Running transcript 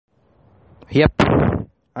Yep,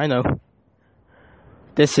 I know.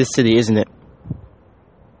 This is silly, isn't it?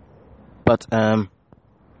 But,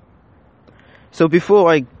 so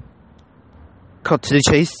before I cut to the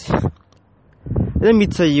chase, let me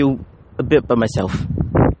tell you a bit about myself.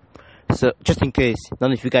 So, just in case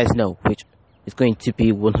none of you guys know, which is going to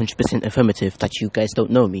be 100% affirmative that you guys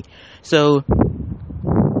don't know me. So,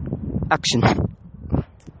 action.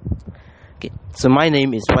 Okay, so my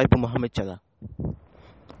name is Spimon Mohammed Jalla,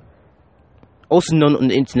 also known on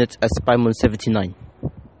the internet as Spimon79.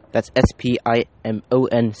 That's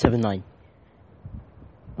Spimon 79.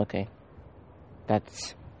 Okay,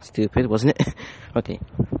 that's stupid, wasn't it? Okay,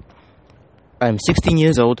 I'm 16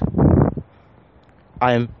 years old.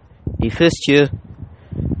 I am a first year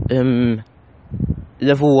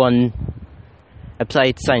level 1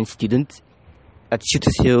 applied science student at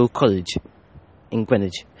Shooters Hill College in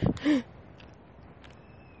Greenwich.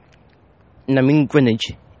 And I mean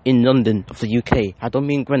Greenwich in London of the UK. I don't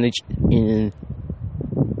mean Greenwich in...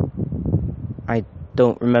 I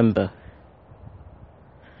don't remember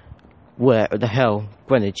where the hell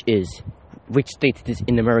Greenwich is. Which state it is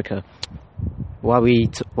in America. Why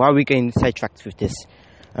are we getting sidetracked with this?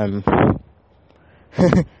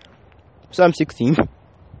 So I'm 16,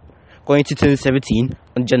 going to turn 17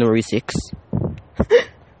 on January 6th,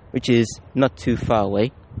 which is not too far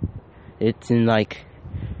away. It's in like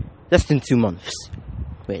less than 2 months.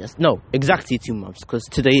 No, exactly 2 months, because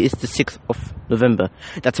today is the 6th of November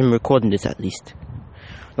that I'm recording this, at least.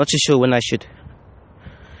 Not too sure when I should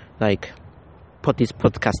put these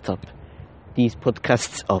podcasts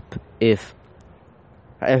up, if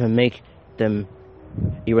I ever make them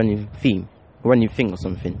a running thing or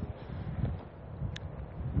something.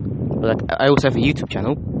 But I also have a YouTube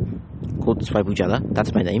channel called Spimon Jalla.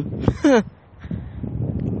 That's my name.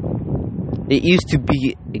 It used to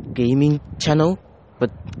be a gaming channel,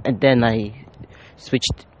 and then I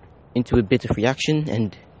switched into a bit of reaction,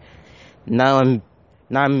 and now I'm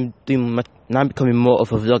becoming more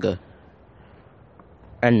of a vlogger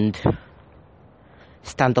and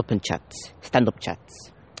stand-up chats.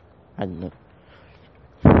 I don't know.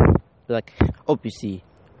 Obviously,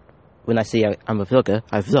 when I say I'm a vlogger,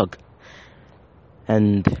 I vlog.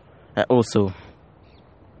 And I also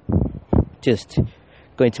just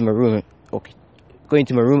go into my room or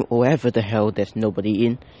wherever the hell there's nobody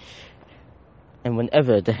in. And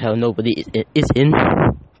whenever the hell nobody is in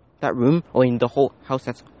that room or in the whole house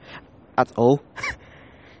at all,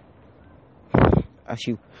 as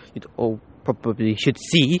you'd all probably should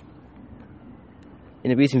see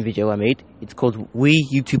in a recent video I made. It's called We,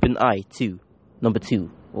 YouTube and I 2, number 2,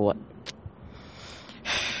 or what?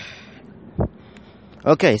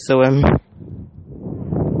 Okay, so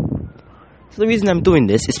the reason I'm doing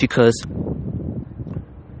this is because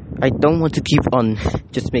I don't want to keep on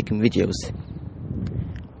just making videos.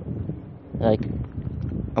 I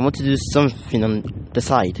want to do something on the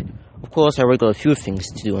side. Of course, I already got a few things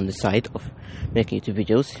to do on the side of making YouTube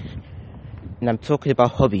videos. And I'm talking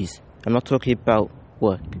about hobbies. I'm not talking about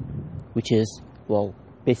work, which is,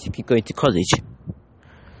 basically going to college.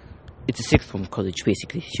 It's a sixth form college,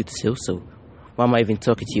 basically, Shooters Hill, so why am I even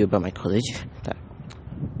talking to you about my college?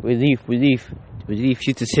 We leave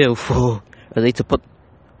Shooters Hill for a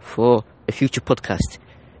future podcast,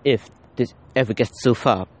 if this ever gets so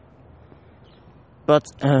far. But,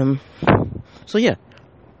 so yeah,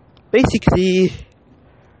 basically,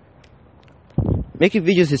 making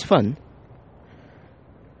videos is fun,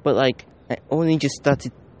 but I only just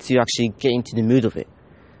started to actually get into the mood of it.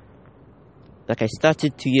 I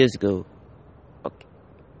started 2 years ago. Okay.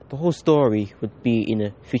 The whole story would be in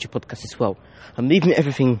a future podcast as well. I'm leaving a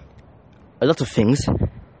lot of things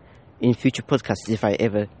in future podcasts if I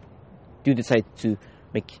ever do decide to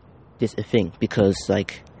make this a thing, because as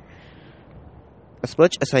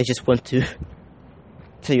much as I just want to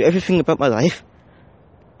tell you everything about my life,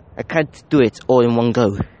 I can't do it all in one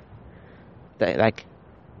go. That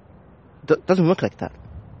doesn't work like that.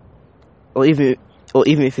 Or even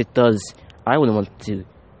if it does, I wouldn't want to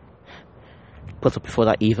put up before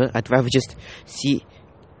that either. I'd rather just see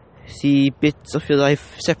bits of your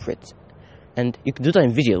life separate. And you can do that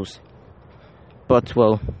in videos. But,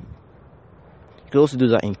 you can also do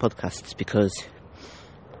that in podcasts,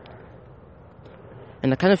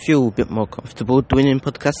 and I kind of feel a bit more comfortable doing it in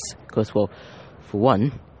podcasts, because, for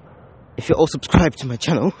one, if you're all subscribed to my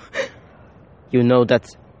channel, you know that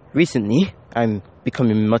recently I'm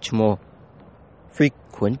becoming much more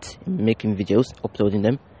frequent in making videos, uploading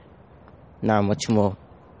them. Now I'm much more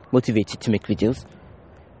motivated to make videos.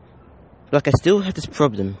 But I still have this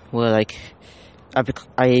problem where I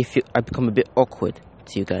become a bit awkward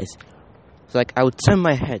to you guys. So I would turn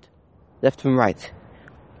my head left and right,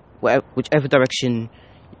 whichever direction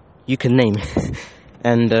you can name.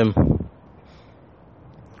 And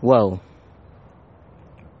well,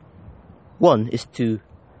 one is to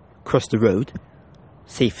cross the road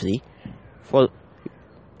safely, because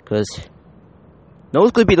no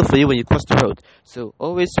one's going to be there for you when you cross the road. So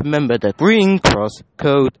always remember the green cross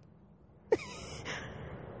code.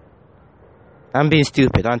 I'm being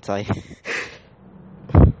stupid, aren't I?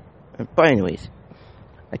 But anyways,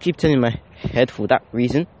 I keep turning my head for that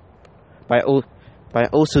reason. But I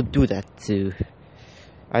also do that to,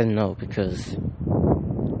 I don't know, because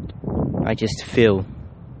I just feel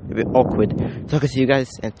a bit awkward talking to you guys,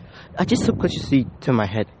 and I just subconsciously turn my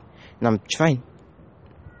head, and I'm trying,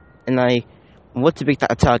 and I want to make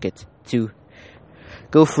that a target to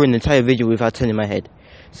go through an entire video without turning my head.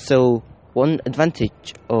 So one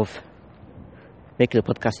advantage of making a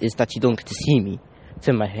podcast is that you don't get to see me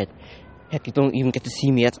turn my head. Heck, you don't even get to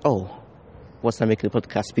see me at all once I'm making a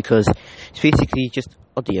podcast, because it's basically just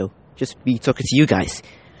audio, just me talking to you guys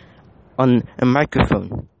on a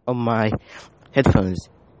microphone on my headphones,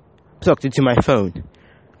 talking to my phone,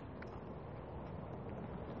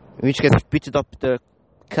 which gets booted up the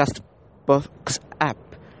Castbox app.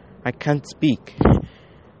 I can't speak.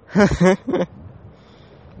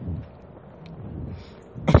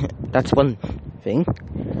 That's one thing.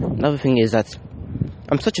 Another thing is that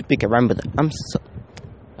I'm such a big rambler.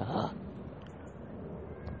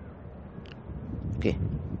 Okay.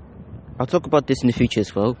 I'll talk about this in the future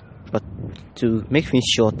as well, but to make things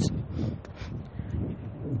short,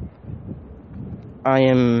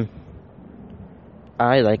 I,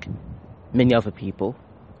 like many other people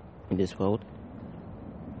in this world,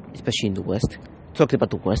 especially in the West, talking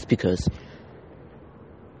about the West because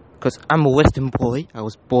I'm a Western boy. I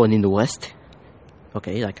was born in the West.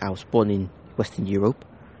 Okay, like I was born in Western Europe,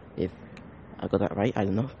 if I got that right. I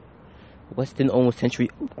don't know. Western almost century.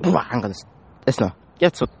 Let's not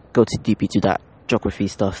go too deep into that geography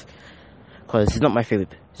stuff, because it's not my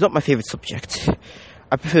favorite. It's not my favorite subject.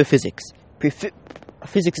 I prefer physics.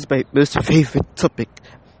 Physics is my most favorite topic,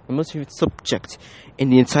 my most favorite subject in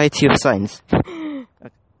the entirety of science.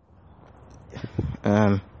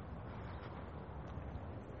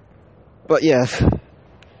 But yeah,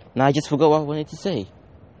 now I just forgot what I wanted to say.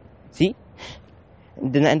 See?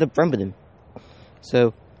 And then I end up rambling.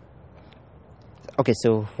 So, okay,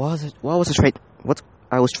 so what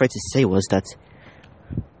I was trying to say was that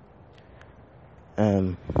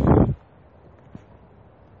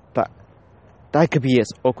that could be as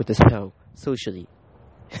awkward as hell socially.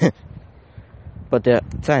 But there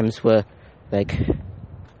are times where, like,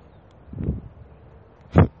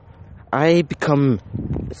 I become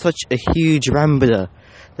such a huge rambler.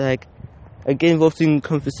 Like, I get involved in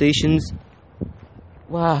conversations.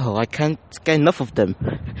 Wow, I can't get enough of them.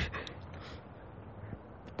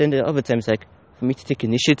 Then there are other times, like, for me to take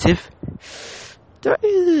initiative, that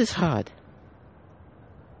is hard.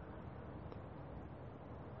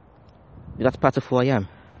 That's part of who I am.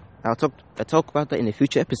 I'll talk about that in a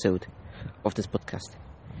future episode of this podcast.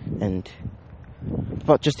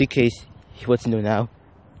 But just in case you want to know now,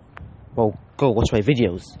 well, go watch my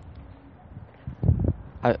videos.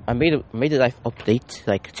 I made a life update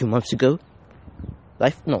like 2 months ago.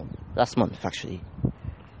 Last month actually.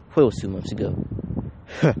 It was 2 months ago.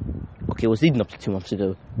 Okay, it was leading up to 2 months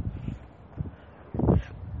ago.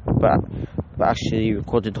 But actually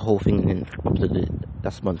recorded the whole thing and uploaded it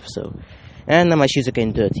last month or so. And now my shoes are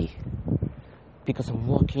getting dirty because I'm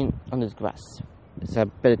walking on this grass. So I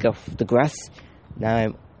better get off the grass. Now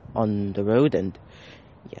I'm on the road, and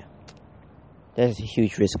yeah, there's a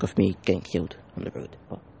huge risk of me getting killed on the road.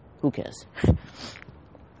 But who cares?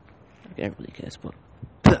 Everybody cares, but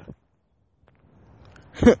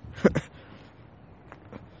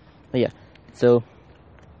but yeah. So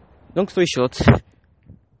long story short,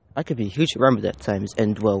 I could be a huge rambler at times,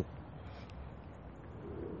 and well,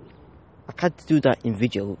 I can't do that in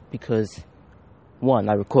video because, one,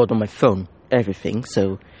 I record on my phone, everything,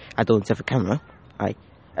 so I don't have a camera.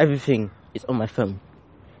 Everything is on my phone.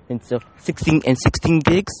 And so 16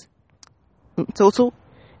 gigs in total,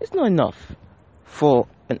 it's not enough for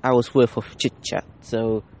an hour's worth of chit chat.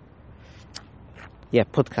 So yeah,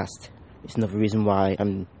 podcast is another reason why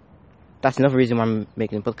I'm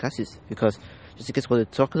making a podcast, is because just in case I want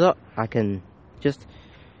to talk a lot, I can just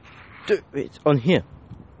do it on here.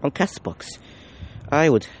 On Castbox. I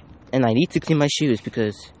need to clean my shoes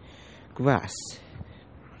because grass.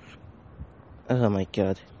 Oh my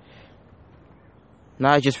god.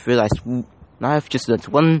 Now I've just learned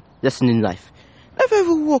one lesson in life. Never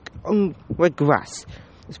ever walk on wet grass.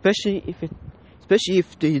 Especially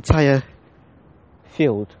if the entire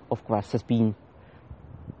field of grass has been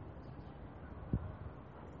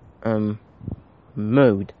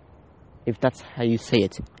mowed, if that's how you say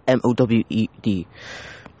it, M-O-W-E-D.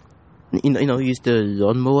 Use the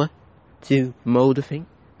lawnmower to mow the thing.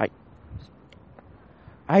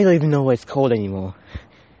 I don't even know what it's called anymore.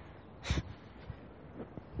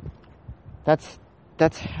 That's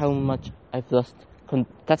how much I've lost.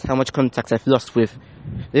 That's how much contact I've lost with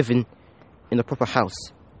living in a proper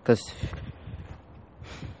house. Because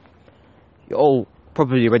you all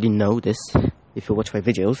probably already know this if you watch my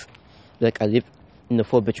videos. Like, I live in a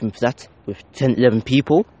 4-bedroom flat with 10, 11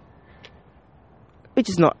 people, which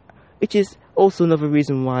is also another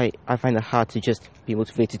reason why I find it hard to just be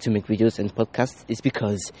motivated to make videos and podcasts, is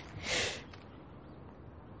because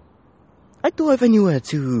I don't have anywhere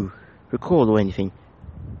to record or anything,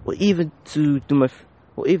 or even to come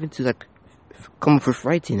up with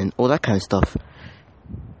writing and all that kind of stuff.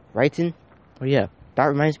 Writing? Oh yeah, that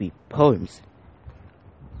reminds me, poems.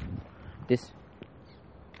 This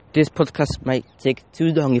podcast might take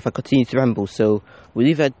too long if I continue to ramble, so we'll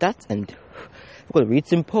leave it at that, and we're going to read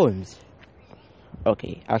some poems.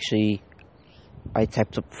 Okay, actually, I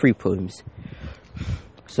typed up 3 poems.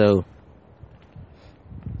 So,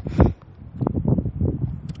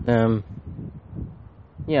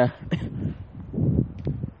 yeah.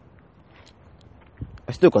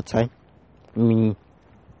 I still got time. I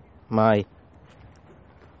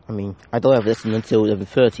don't have a lesson until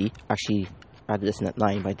 11:30. Actually, I had a lesson at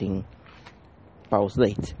 9, but I think I was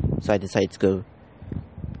late, so I decided to go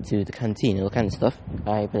to the canteen and all kind of stuff.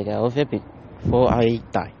 I better get out of here before I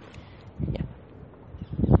die. Yeah.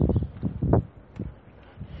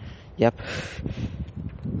 Yep.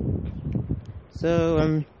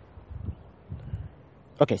 So,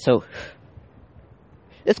 okay, so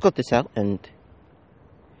let's cut this out and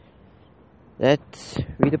let's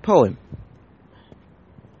read a poem.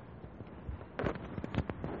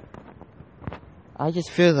 I just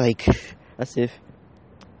feel like as if,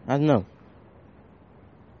 I don't know.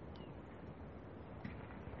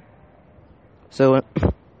 So,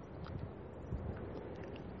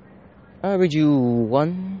 I'll read you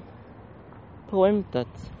one poem that...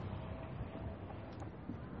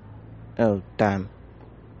 Oh, damn.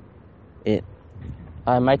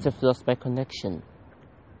 I might have lost my connection.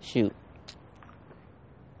 Shoot.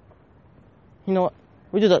 You know what?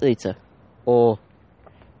 We'll do that later. Or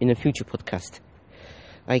in a future podcast.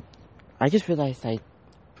 I just realized I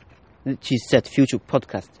literally said future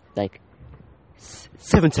podcast like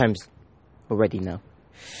 7 times already now.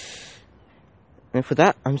 And for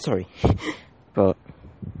that, I'm sorry. But,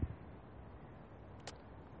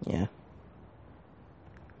 yeah.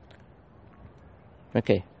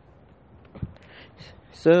 Okay.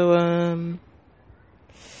 So,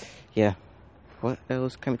 yeah. What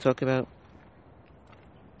else can we talk about?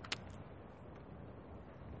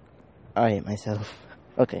 I hate myself.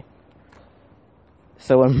 Okay.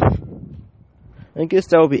 So, I guess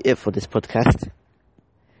that will be it for this podcast.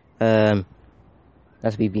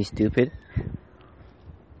 That's me being stupid.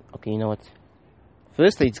 Okay, you know what?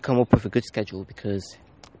 First, I need to come up with a good schedule, because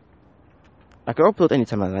I can upload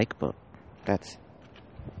anytime I like, but that's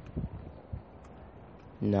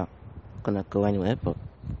not gonna go anywhere, but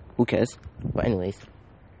who cares? But anyways,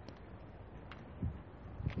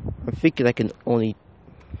 I'm thinking I can only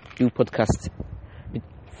do podcasts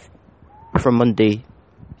from Monday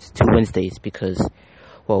to Wednesdays, because,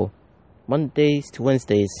 well, Mondays to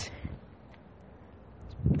Wednesdays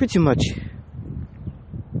pretty much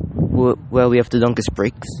where we have the longest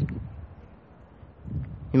breaks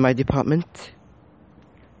in my department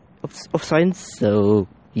of science, so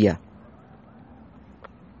yeah.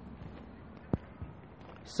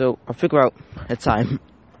 So I'll figure out a time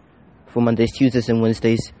for Mondays, Tuesdays and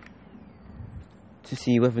Wednesdays to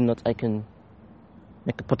see whether or not I can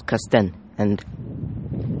make a podcast then. And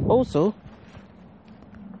also,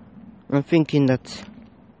 I'm thinking that,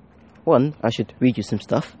 one, I should read you some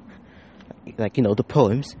stuff, like, you know, the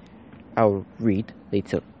poems I'll read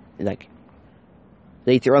later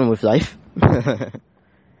on with life.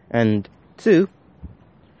 And 2,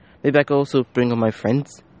 maybe I could also bring on my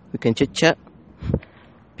friends who can chit chat,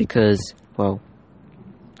 because, well,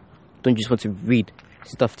 don't just want to read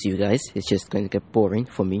stuff to you guys, it's just going to get boring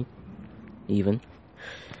for me, even.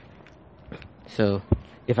 So,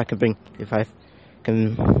 if I can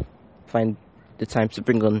find the time to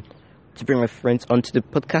bring my friends onto the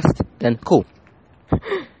podcast, then cool.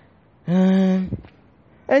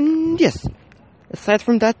 And yes, aside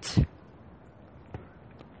from that,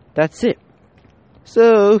 that's it.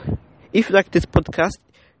 So, if you like this podcast,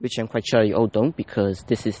 which I'm quite sure you all don't, because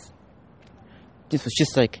this was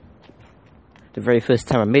just like the very first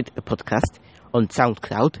time I made a podcast on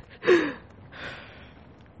SoundCloud.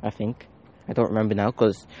 I think. I don't remember now,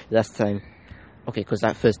 because last time... Okay, because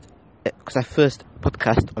that first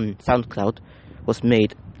podcast on SoundCloud was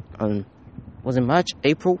made on... Was it March?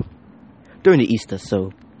 April? During the Easter,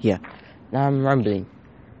 so... Yeah. Now I'm rambling.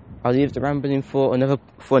 I'll leave the rambling for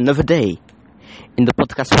another day in the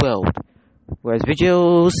podcast world. Whereas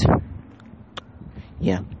videos...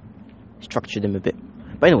 Yeah. Structure them a bit.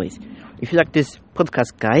 But anyways, if you like this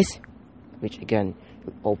podcast, guys, which again,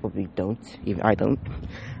 you all probably don't, even I don't,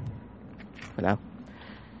 for now,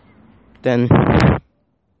 then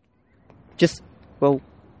just, well,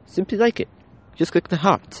 simply like it. Just click the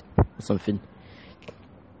heart or something.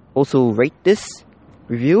 Also rate this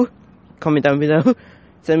review, comment down below,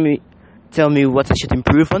 tell me what I should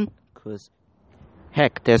improve on, because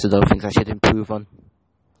heck, there's a lot of things I should improve on.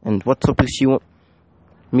 And what topics you want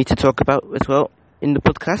me to talk about as well in the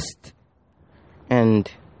podcast. And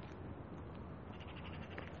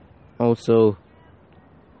also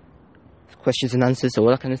questions and answers, all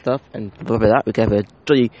that kind of stuff. And above that, we can have a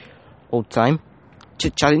jolly old time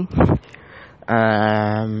chit-chatting.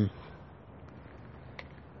 And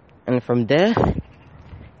from there,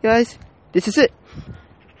 guys, this is it.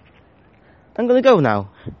 I'm gonna go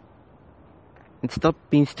now and stop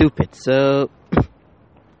being stupid. So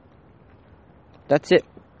that's it.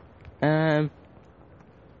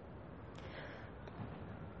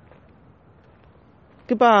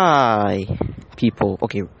 Goodbye, people.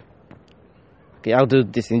 Okay, I'll do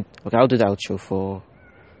this. I'll do the outro for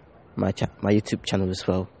my YouTube channel as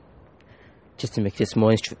well, just to make this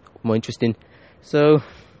more interesting. So,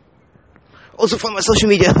 also follow my social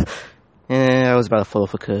media. I was about to fall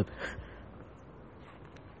off a curb.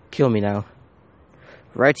 Kill me now.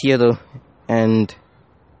 Right here though, and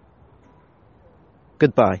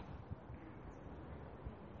goodbye.